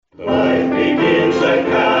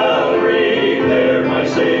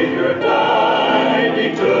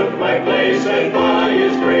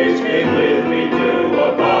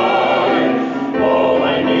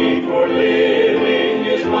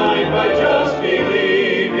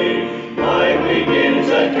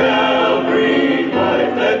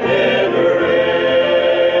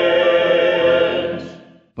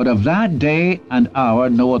of that day and hour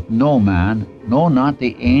knoweth no man, no, not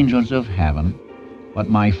the angels of heaven, but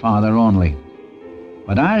my Father only.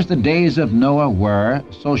 But as the days of Noah were,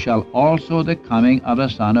 so shall also the coming of the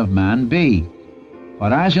Son of Man be.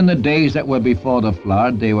 For as in the days that were before the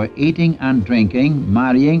flood, they were eating and drinking,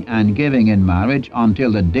 marrying and giving in marriage,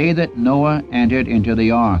 until the day that Noah entered into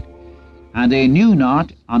the ark. And they knew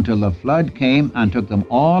not until the flood came and took them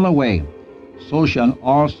all away. So shall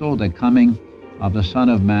also the coming of the Son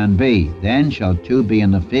of Man be. Then shall two be in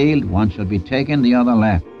the field, one shall be taken, the other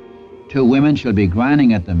left. Two women shall be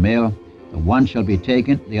grinding at the mill, the one shall be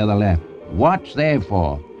taken, the other left. Watch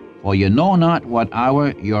therefore, for you know not what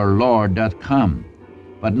hour your Lord doth come.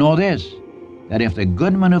 But know this, that if the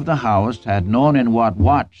goodman of the house had known in what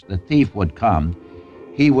watch the thief would come,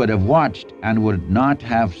 he would have watched and would not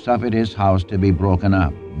have suffered his house to be broken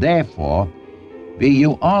up. Therefore, be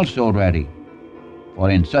you also ready, for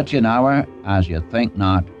in such an hour as you think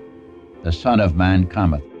not, the Son of Man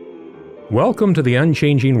cometh. Welcome to the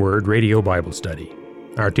Unchanging Word Radio Bible Study.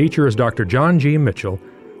 Our teacher is Dr. John G. Mitchell,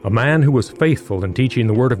 a man who was faithful in teaching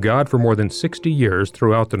the Word of God for more than 60 years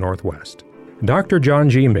throughout the Northwest. Dr. John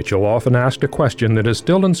G. Mitchell often asked a question that is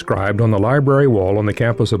still inscribed on the library wall on the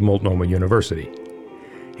campus of Multnomah University.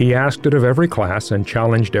 He asked it of every class and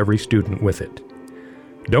challenged every student with it.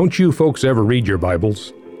 Don't you folks ever read your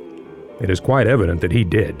Bibles? It is quite evident that he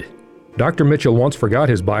did. Dr. Mitchell once forgot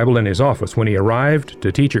his Bible in his office when he arrived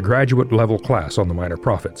to teach a graduate-level class on the Minor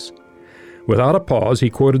Prophets. Without a pause,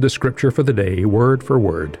 he quoted the scripture for the day, word for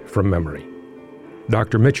word, from memory.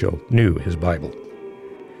 Dr. Mitchell knew his Bible.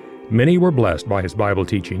 Many were blessed by his Bible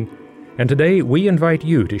teaching, and today we invite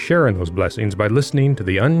you to share in those blessings by listening to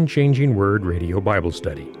the Unchanging Word Radio Bible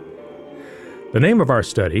Study. The name of our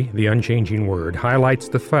study, The Unchanging Word, highlights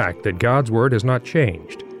the fact that God's Word has not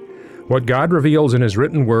changed. What God reveals in His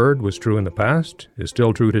written Word was true in the past, is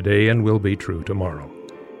still true today, and will be true tomorrow.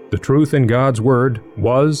 The truth in God's Word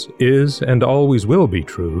was, is, and always will be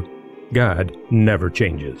true. God never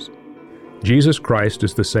changes. Jesus Christ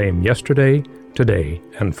is the same yesterday, today,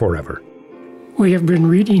 and forever. We have been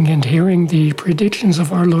reading and hearing the predictions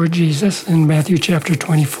of our Lord Jesus in Matthew chapter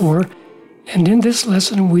 24, and in this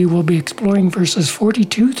lesson we will be exploring verses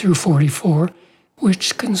 42 through 44,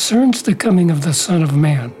 which concerns the coming of the Son of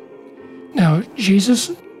Man. Now,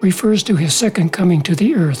 Jesus refers to his second coming to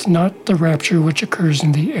the earth, not the rapture which occurs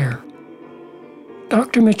in the air.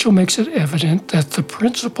 Dr. Mitchell makes it evident that the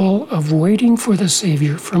principle of waiting for the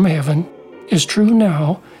Savior from heaven is true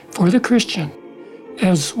now for the Christian,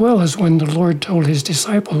 as well as when the Lord told his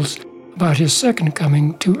disciples about his second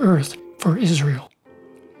coming to earth for Israel.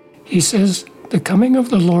 He says, the coming of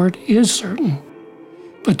the Lord is certain,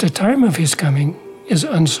 but the time of his coming is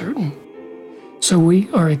uncertain. So we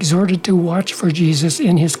are exhorted to watch for Jesus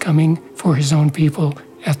in his coming for his own people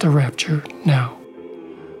at the rapture now.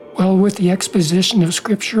 Well, with the exposition of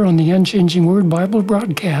Scripture on the Unchanging Word Bible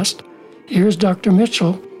broadcast, here's Dr.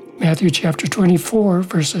 Mitchell, Matthew chapter 24,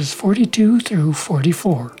 verses 42 through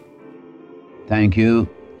 44. Thank you.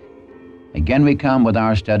 Again we come with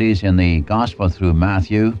our studies in the Gospel through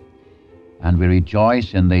Matthew, and we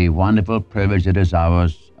rejoice in the wonderful privilege that is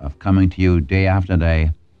ours of coming to you day after day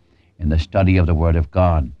in the study of the Word of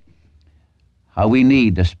God. How we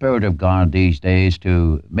need the Spirit of God these days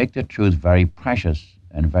to make the truth very precious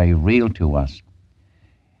and very real to us.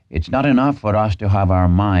 It's not enough for us to have our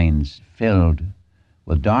minds filled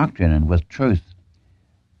with doctrine and with truth,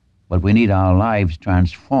 but we need our lives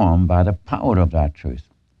transformed by the power of that truth.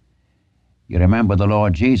 You remember the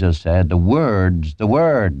Lord Jesus said, the words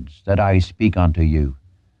that I speak unto you,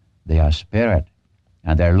 they are spirit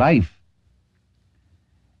and they're life.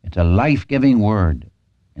 It's a life-giving word.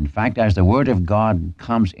 In fact, as the Word of God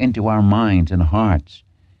comes into our minds and hearts,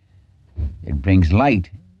 it brings light.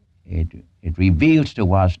 It reveals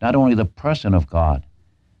to us not only the person of God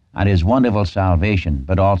and His wonderful salvation,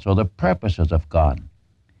 but also the purposes of God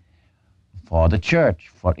for the church,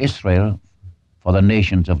 for Israel, for the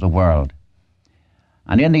nations of the world.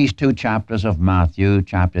 And in these two chapters of Matthew,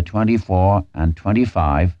 chapter 24 and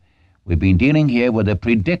 25, we've been dealing here with the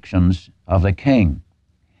predictions of the King.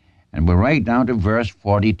 And we're right down to verse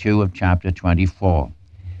 42 of chapter 24.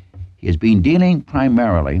 He has been dealing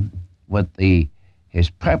primarily with his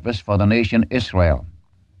purpose for the nation Israel,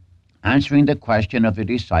 answering the question of the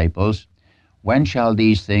disciples, when shall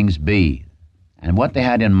these things be? And what they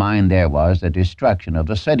had in mind there was the destruction of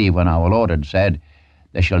the city, when our Lord had said,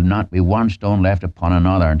 there shall not be one stone left upon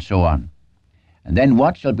another, and so on. And then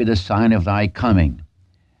what shall be the sign of thy coming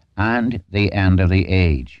and the end of the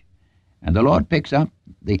age? And the Lord picks up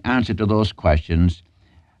the answer to those questions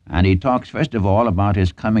And he talks, first of all, about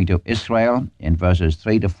his coming to Israel in verses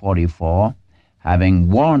 3 to 44, having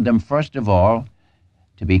warned them, first of all,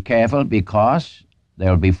 to be careful because there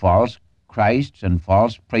will be false Christs and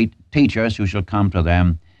false teachers who shall come to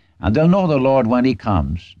them, and they'll know the Lord when he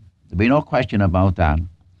comes. There'll be no question about that.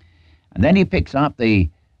 And then he picks up the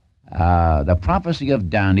prophecy of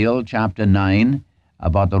Daniel, chapter 9,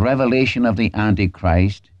 about the revelation of the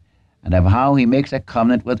Antichrist, and of how he makes a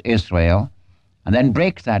covenant with Israel, and then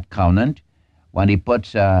breaks that covenant when he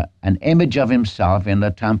puts an image of himself in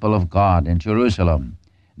the temple of God in Jerusalem.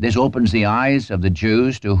 This opens the eyes of the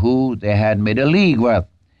Jews to who they had made a league with.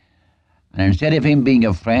 And instead of him being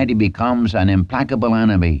a friend, he becomes an implacable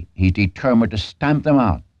enemy. He's determined to stamp them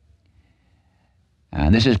out.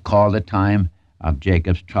 And this is called the time of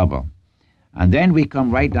Jacob's trouble. And then we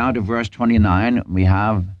come right down to verse 29. We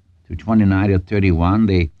have, through 29 to 31,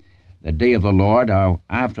 the day of the Lord,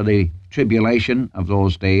 after the tribulation of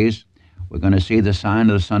those days. We're going to see the sign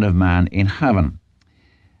of the Son of Man in heaven.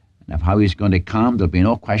 And of how he's going to come, there'll be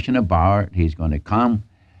no question about it. He's going to come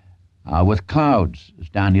with clouds, as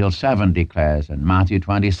Daniel 7 declares, and Matthew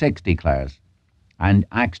 26 declares, and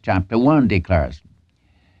Acts chapter 1 declares.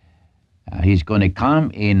 He's going to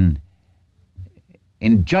come in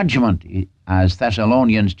judgment, as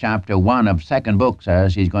Thessalonians chapter 1 of second book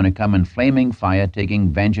says. He's going to come in flaming fire,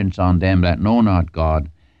 taking vengeance on them that know not God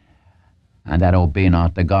and that obey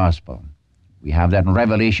not the gospel. We have that in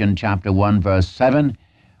Revelation chapter 1 verse 7,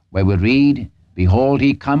 where we read, "Behold,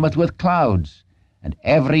 he cometh with clouds, and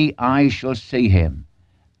every eye shall see him,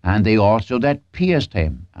 and they also that pierced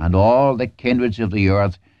him, and all the kindreds of the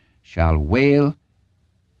earth shall wail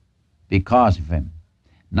because of him."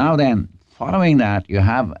 Now then, following that, you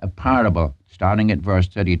have a parable, starting at verse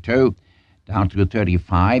 32 down to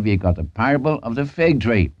 35. You've got the parable of the fig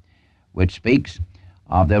tree, which speaks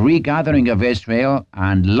of the regathering of Israel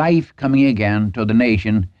and life coming again to the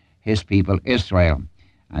nation, his people Israel.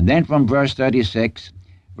 And then from verse 36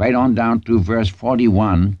 right on down to verse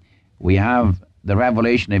 41, we have the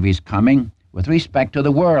revelation of his coming with respect to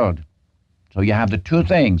the world. So you have the two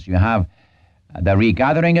things. You have the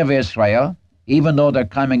regathering of Israel, even though they're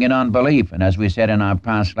coming in unbelief. And as we said in our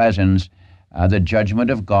past lessons, the judgment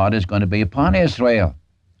of God is going to be upon Israel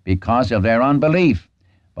because of their unbelief.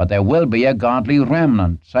 But there will be a godly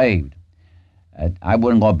remnant saved. I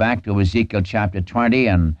wouldn't go back to Ezekiel chapter 20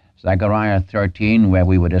 and Zechariah 13, where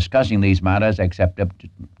we were discussing these matters, except to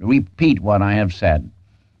repeat what I have said.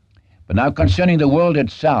 But now concerning the world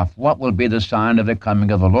itself, what will be the sign of the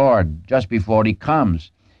coming of the Lord just before he comes?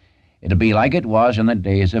 It'll be like it was in the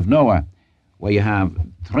days of Noah, where you have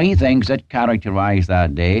three things that characterize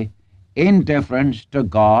that day: indifference to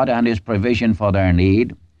God and his provision for their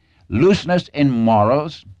need, looseness in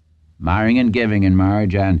morals, marrying and giving in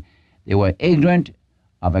marriage, and they were ignorant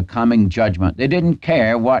of a coming judgment. They didn't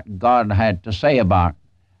care what God had to say about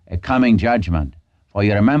a coming judgment. For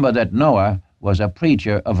you remember that Noah was a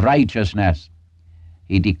preacher of righteousness.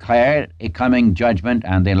 He declared a coming judgment,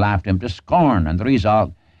 and they laughed him to scorn. And the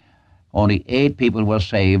result, only 8 people were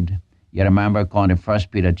saved. You remember, according to 1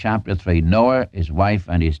 Peter chapter 3, Noah, his wife,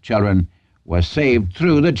 and his children were saved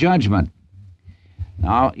through the judgment.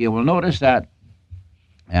 Now, you will notice that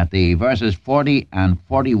at the verses 40 and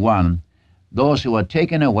 41, those who are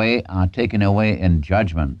taken away in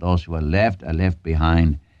judgment. Those who are left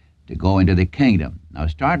behind to go into the kingdom. Now,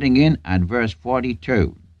 starting in at verse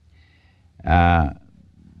 42,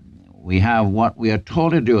 we have what we are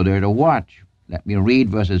told to do. They're to watch. Let me read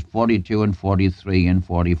verses 42 and 43 and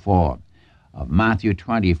 44 of Matthew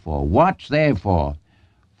 24. "Watch therefore,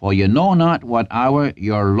 for you know not what hour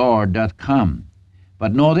your Lord doth come.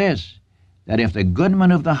 But know this, that if the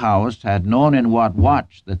goodman of the house had known in what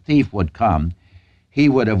watch the thief would come, he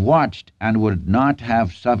would have watched and would not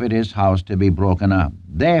have suffered his house to be broken up.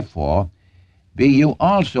 Therefore, be you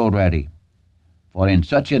also ready, for in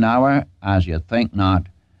such an hour as you think not,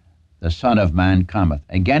 the Son of Man cometh."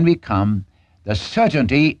 Again we come, the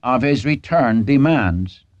certainty of his return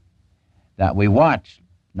demands that we watch.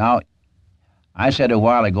 Now, I said a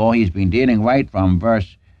while ago, he's been dealing right from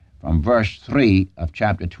verse 3 of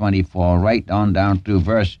chapter 24, right on down to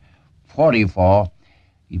verse 44.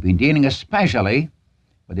 He's been dealing especially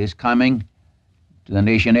with his coming to the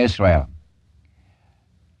nation Israel.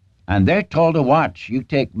 And they're told to watch. You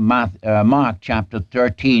take Mark chapter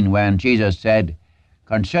 13, when Jesus said,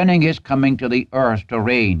 concerning his coming to the earth to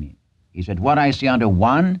reign, he said, "What I say unto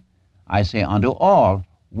one, I say unto all,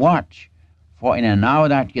 watch, for in an hour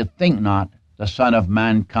that you think not, the Son of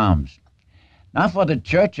Man comes." Now for the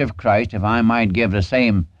Church of Christ, if I might give the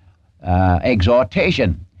same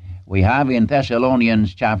exhortation, we have in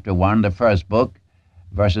Thessalonians chapter 1, the first book,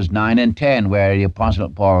 verses 9 and 10, where the Apostle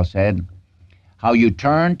Paul said, how you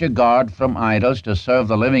turn to God from idols to serve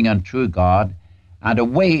the living and true God, and to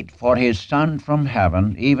wait for his Son from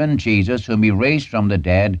heaven, even Jesus, whom he raised from the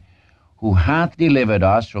dead, who hath delivered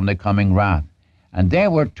us from the coming wrath. And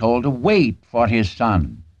there we're told to wait for his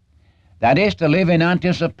Son. That is to live in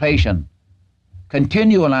anticipation,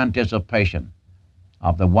 continual anticipation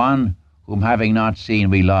of the one whom having not seen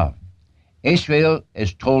we love. Israel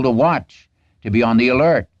is told to watch, to be on the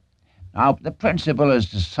alert. Now, the principle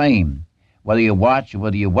is the same, whether you watch or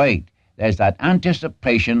whether you wait. There's that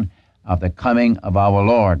anticipation of the coming of our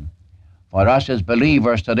Lord. For us as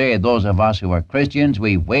believers today, those of us who are Christians,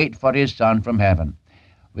 we wait for his Son from heaven.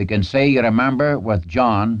 We can say, you remember, with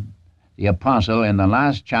John, the apostle, in the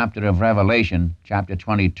last chapter of Revelation, chapter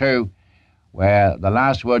 22, where the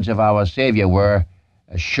last words of our Savior were,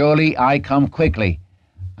 surely I come quickly.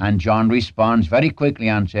 And John responds very quickly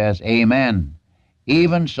and says, amen.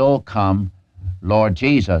 Even so come, Lord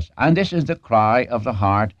Jesus. And this is the cry of the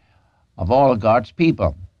heart of all God's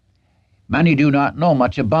people. Many do not know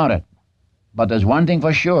much about it, but there's one thing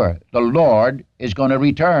for sure, the Lord is going to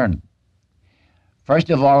return. First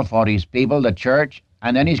of all for his people, the church,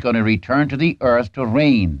 and then he's going to return to the earth to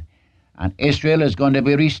reign. And Israel is going to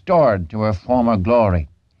be restored to her former glory.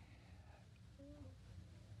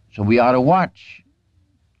 So we ought to watch.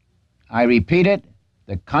 I repeat it,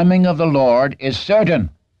 the coming of the Lord is certain.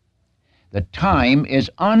 The time is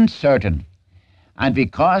uncertain. And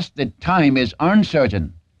because the time is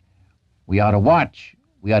uncertain, we ought to watch.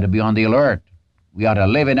 We ought to be on the alert. We ought to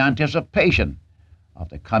live in anticipation of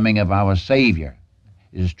the coming of our Savior.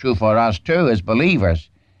 It is true for us too as believers.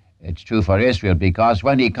 It's true for Israel, because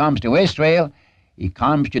when he comes to Israel, he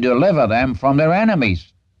comes to deliver them from their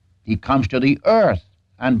enemies. He comes to the earth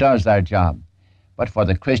and does that job. But for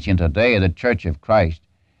the Christian today, the Church of Christ,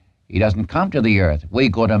 he doesn't come to the earth. We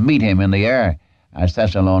go to meet him in the air, as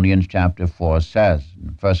Thessalonians chapter 4 says,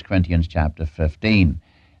 1 Corinthians chapter 15.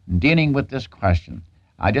 Dealing with this question,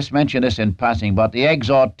 I just mentioned this in passing, but the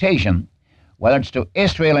exhortation, whether it's to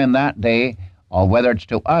Israel in that day or whether it's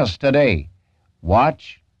to us today,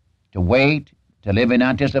 watch, to wait, to live in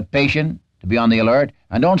anticipation, to be on the alert,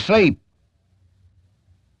 and don't sleep.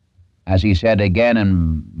 As he said again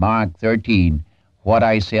in Mark 13, what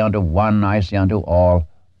I say unto one, I say unto all,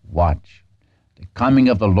 watch. The coming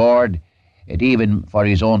of the Lord, it even for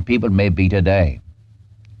his own people may be today.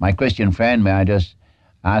 My Christian friend, may I just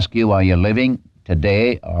ask you, are you living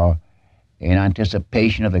today or in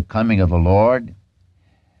anticipation of the coming of the Lord?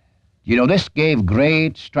 You know, this gave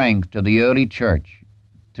great strength to the early church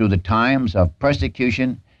through the times of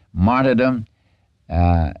persecution, martyrdom,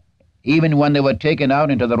 even when they were taken out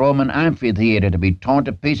into the Roman amphitheater to be torn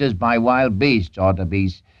to pieces by wild beasts or to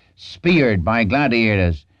be speared by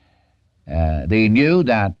gladiators. They knew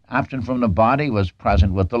that absent from the body was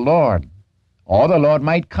present with the Lord, or the Lord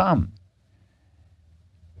might come.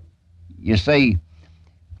 You see,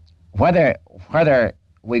 whether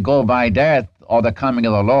we go by death or the coming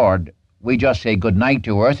of the Lord, we just say good night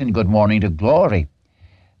to earth and good morning to glory.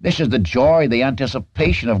 This is the joy, the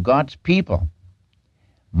anticipation of God's people.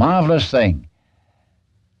 Marvelous thing.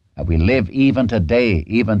 We live even today,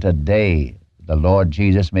 the Lord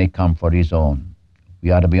Jesus may come for his own.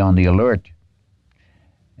 We ought to be on the alert.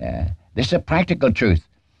 This is a practical truth.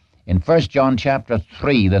 In 1 John chapter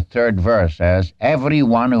 3, the 3rd verse says,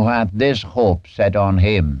 everyone who hath this hope set on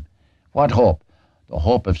him. What hope? The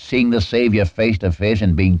hope of seeing the Savior face to face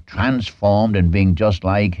and being transformed and being just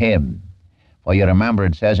like him. For you remember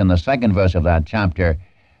it says in the 2nd verse of that chapter,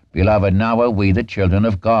 beloved, now are we the children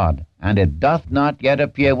of God, and it doth not yet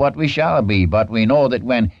appear what we shall be, but we know that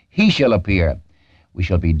when he shall appear, we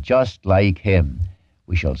shall be just like him.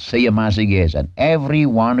 We shall see him as he is, and every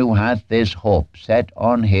one who hath this hope set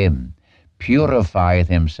on him purifieth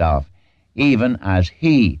himself, even as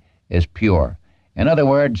he is pure. In other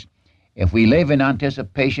words, if we live in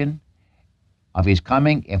anticipation of his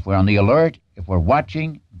coming, if we're on the alert, if we're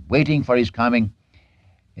watching, waiting for his coming,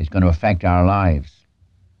 it's going to affect our lives.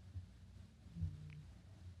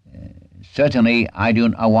 Certainly, I do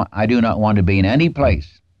not want to be in any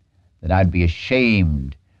place that I'd be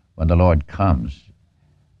ashamed when the Lord comes.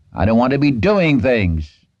 I don't want to be doing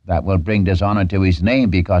things that will bring dishonor to his name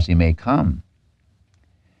because he may come.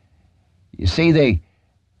 You see,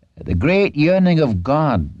 the great yearning of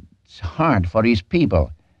God's heart for his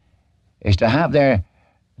people is to have their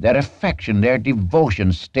affection, their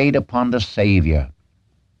devotion stayed upon the Savior.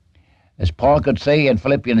 As Paul could say in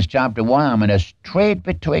Philippians chapter 1, I'm in a strait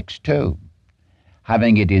betwixt two,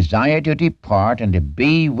 having a desire to depart and to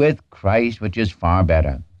be with Christ, which is far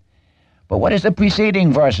better. But what does the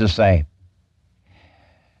preceding verses say?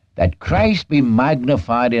 that Christ be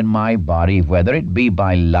magnified in my body, whether it be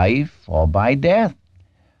by life or by death.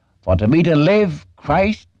 For to me to live,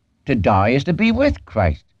 Christ; to die is to be with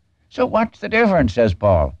Christ. So what's the difference, says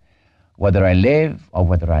Paul? Whether I live or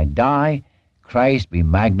whether I die, Christ be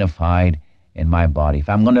magnified in my body. If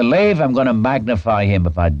I'm going to live, I'm going to magnify him.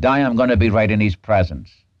 If I die, I'm going to be right in his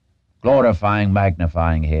presence, glorifying,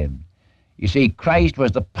 magnifying him. You see, Christ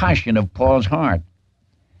was the passion of Paul's heart.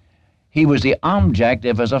 He was the object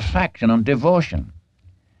of his affection and devotion.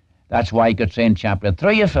 That's why he could say in chapter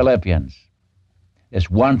 3 of Philippians, "This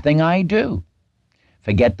one thing I do,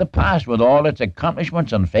 forget the past with all its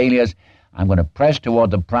accomplishments and failures. I'm going to press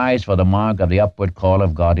toward the prize for the mark of the upward call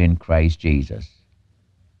of God in Christ Jesus."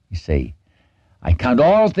 You see, I count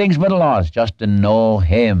all things but loss just to know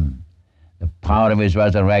him, the power of his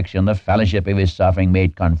resurrection, the fellowship of his suffering,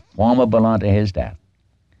 made conformable unto his death.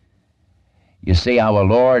 You see, our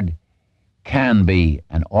Lord can be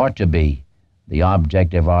and ought to be the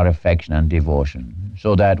object of our affection and devotion,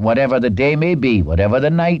 so that whatever the day may be, whatever the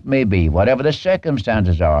night may be, whatever the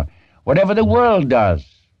circumstances are, whatever the world does,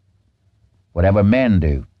 whatever men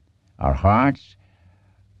do, our hearts,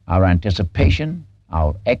 our anticipation,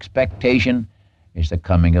 our expectation is the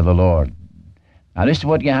coming of the Lord. Now this is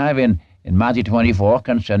what you have in Matthew 24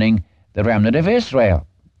 concerning the remnant of Israel.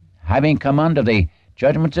 Having come under the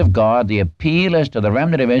judgments of God, the appeal is to the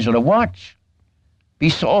remnant of Israel to watch, be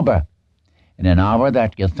sober, in an hour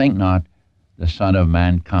that you think not, the Son of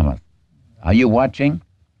Man cometh. Are you watching?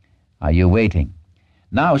 Are you waiting?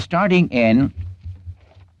 Now, starting in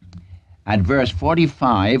at verse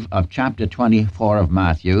 45 of chapter 24 of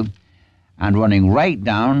Matthew, and running right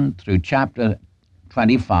down through chapter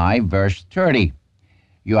 25, verse 30,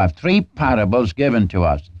 you have three parables given to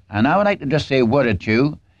us. And I would like to just say a word or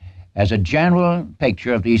two as a general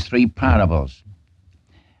picture of these three parables.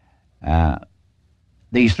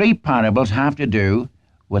 These three parables have to do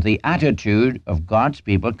with the attitude of God's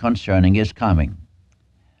people concerning his coming.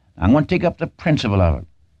 I'm going to take up the principle of it.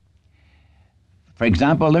 For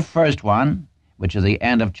example, the first one, which is the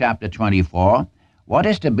end of chapter 24, what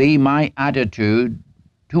is to be my attitude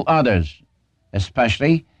to others,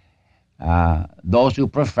 especially those who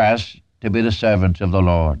profess to be the servants of the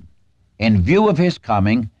Lord? In view of his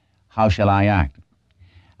coming, how shall I act?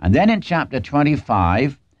 And then in chapter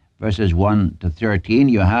 25, verses 1 to 13,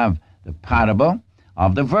 you have the parable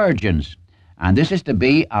of the virgins. And this is to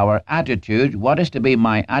be our attitude. What is to be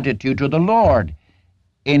my attitude to the Lord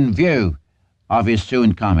in view of his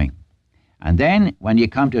soon coming? And then when you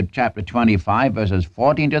come to chapter 25, verses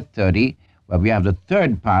 14 to 30, where we have the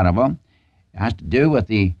third parable, it has to do with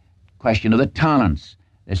the question of the talents.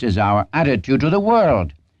 This is our attitude to the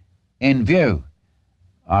world in view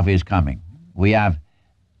of his coming. We have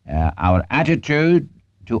our attitude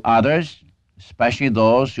to others, especially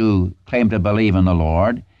those who claim to believe in the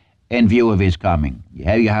Lord, in view of his coming.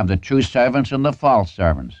 Here you have the true servants and the false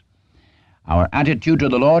servants. Our attitude to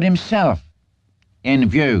the Lord himself in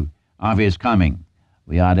view of his coming.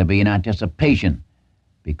 We ought to be in anticipation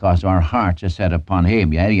because our hearts are set upon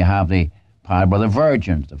him. Here you have the parable of the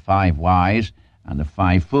virgins, the 5 wise and the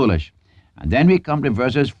 5 foolish. And then we come to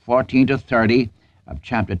verses 14 to 30 of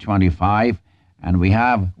chapter 25, and we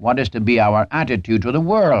have what is to be our attitude to the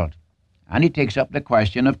world. And he takes up the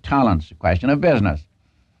question of talents, the question of business.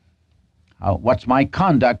 What's my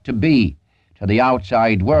conduct to be to the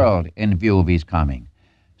outside world in view of his coming?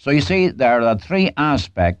 So you see, there are 3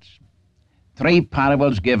 aspects, 3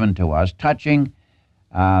 parables given to us, touching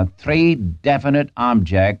 3 definite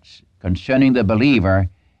objects concerning the believer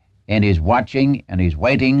in his watching and his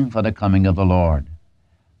waiting for the coming of the Lord.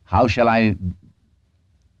 How shall I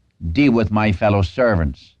deal with my fellow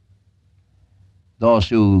servants, those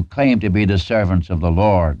who claim to be the servants of the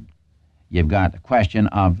Lord? You've got the question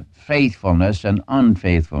of faithfulness and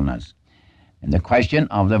unfaithfulness, and the question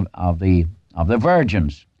of the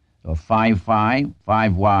virgins. So 5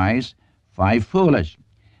 wise, 5 foolish,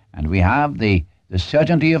 and we have the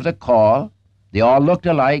certainty of the call. They all looked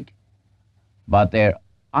alike, but their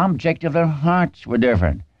object of their hearts were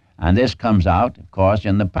different, and this comes out, of course,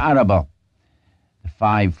 in the parable. The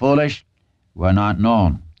 5 foolish were not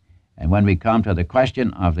known. And when we come to the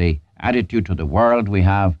question of the attitude to the world, we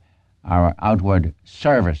have our outward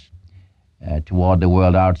service toward the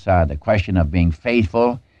world outside, the question of being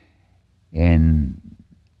faithful in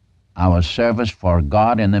our service for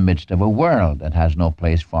God in the midst of a world that has no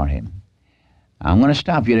place for him. I'm going to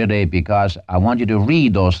stop you today because I want you to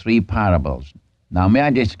read those 3 parables. Now, may I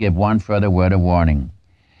just give one further word of warning?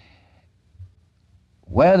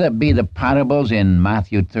 Whether it be the parables in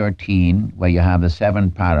Matthew 13, where you have the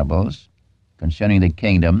 7 parables concerning the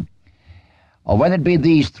kingdom, or whether it be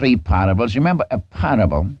these three parables. Remember, a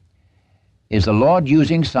parable is the Lord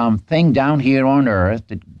using something down here on earth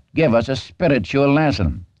to give us a spiritual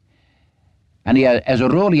lesson. And as a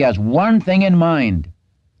rule, he has one thing in mind.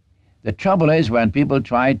 The trouble is when people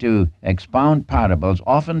try to expound parables,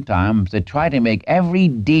 oftentimes they try to make every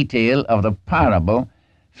detail of the parable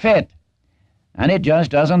fit, and it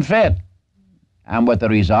just doesn't fit. And with the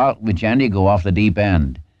result, we generally go off the deep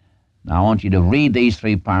end. Now, I want you to read these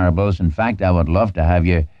three parables. In fact, I would love to have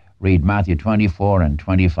you read Matthew 24 and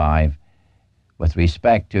 25 with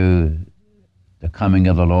respect to the coming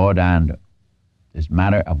of the Lord and this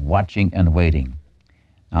matter of watching and waiting.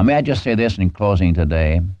 Now, may I just say this in closing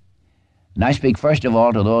today? And I speak first of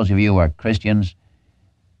all to those of you who are Christians.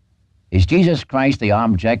 Is Jesus Christ the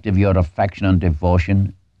object of your affection and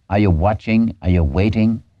devotion? Are you watching? Are you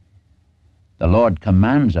waiting? The Lord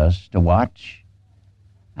commands us to watch,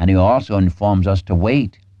 and he also informs us to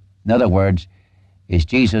wait. In other words, is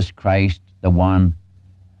Jesus Christ the one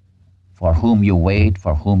for whom you wait,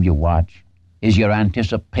 for whom you watch? Is your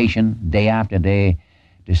anticipation day after day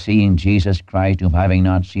to seeing Jesus Christ, whom having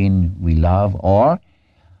not seen we love? Or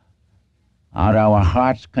are our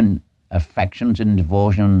hearts' affections and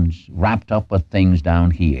devotions wrapped up with things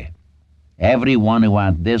down here? Everyone who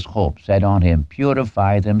hath this hope set on him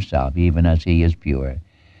purifieth himself, even as he is pure.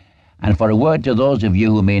 And for a word to those of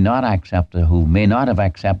you who may not have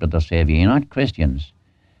accepted the Savior, you're not Christians.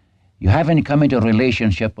 You haven't come into a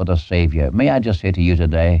relationship with the Savior. May I just say to you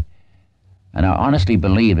today, and I honestly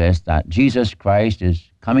believe this, that Jesus Christ is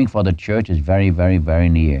coming for the church is very, very, very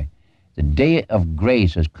near. The day of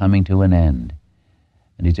grace is coming to an end.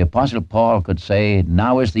 And as the Apostle Paul could say,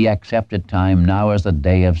 now is the accepted time, now is the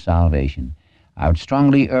day of salvation. I would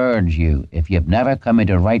strongly urge you, if you've never come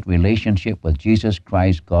into right relationship with Jesus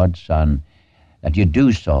Christ, God's Son, that you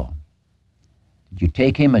do so. That you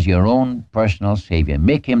take him as your own personal Savior.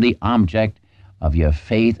 Make him the object of your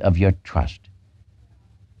faith, of your trust.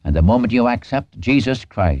 And the moment you accept Jesus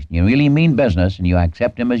Christ, you really mean business, and you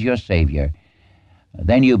accept him as your Savior,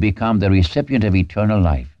 then you become the recipient of eternal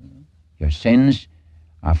life. Your sins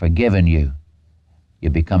are forgiven you. You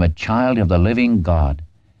become a child of the living God.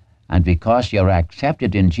 And because you're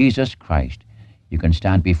accepted in Jesus Christ, you can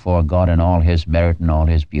stand before God in all his merit and all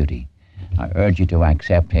his beauty. I urge you to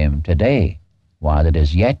accept him today, while it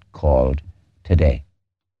is yet called today.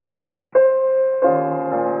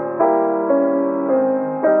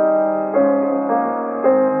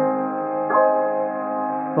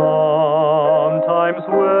 Sometimes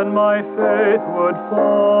when my faith would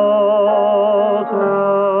falter,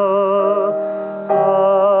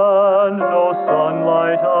 and no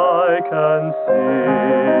sunlight I can see,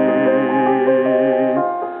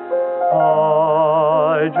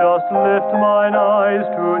 I just lift mine eyes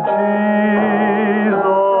to Jesus,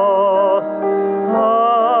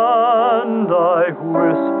 and I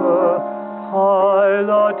whisper,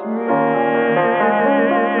 Pilot me.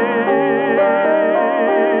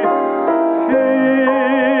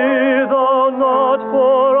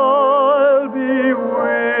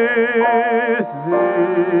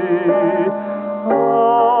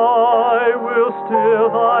 I will still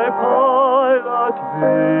thy pilot be.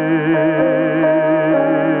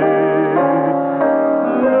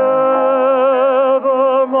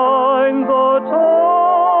 Never mind the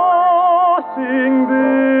tossing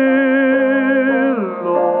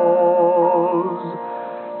billows.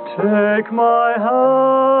 Take my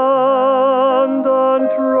hand and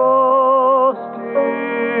trust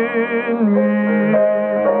in me.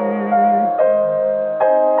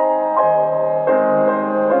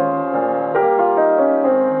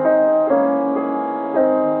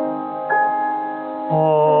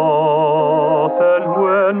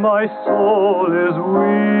 My soul is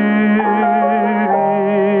weary,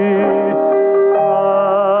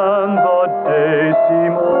 and the days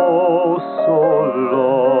seem oh so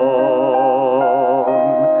long.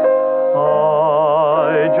 I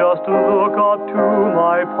just look up to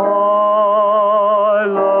my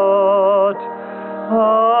pilot,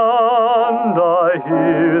 and I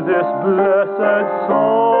hear this blessed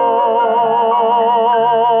song.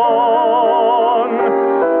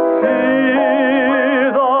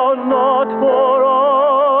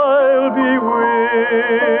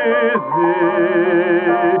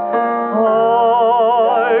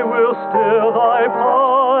 I will still thy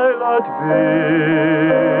pilot be.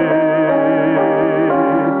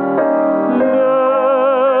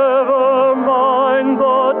 Never mind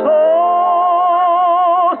the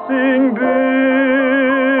tossing billows.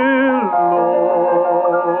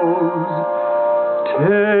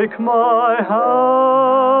 Take my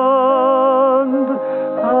hand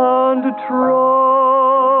and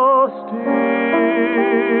trust in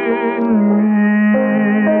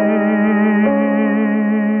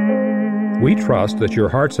We trust that your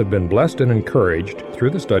hearts have been blessed and encouraged through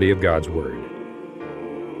the study of God's Word.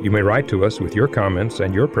 You may write to us with your comments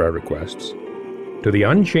and your prayer requests to The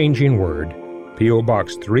Unchanging Word, P.O.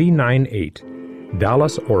 Box 398,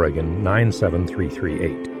 Dallas, Oregon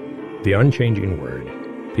 97338. The Unchanging Word,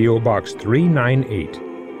 P.O. Box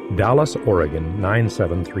 398, Dallas, Oregon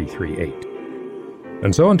 97338.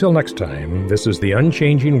 And so until next time, this is the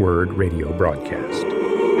Unchanging Word radio broadcast.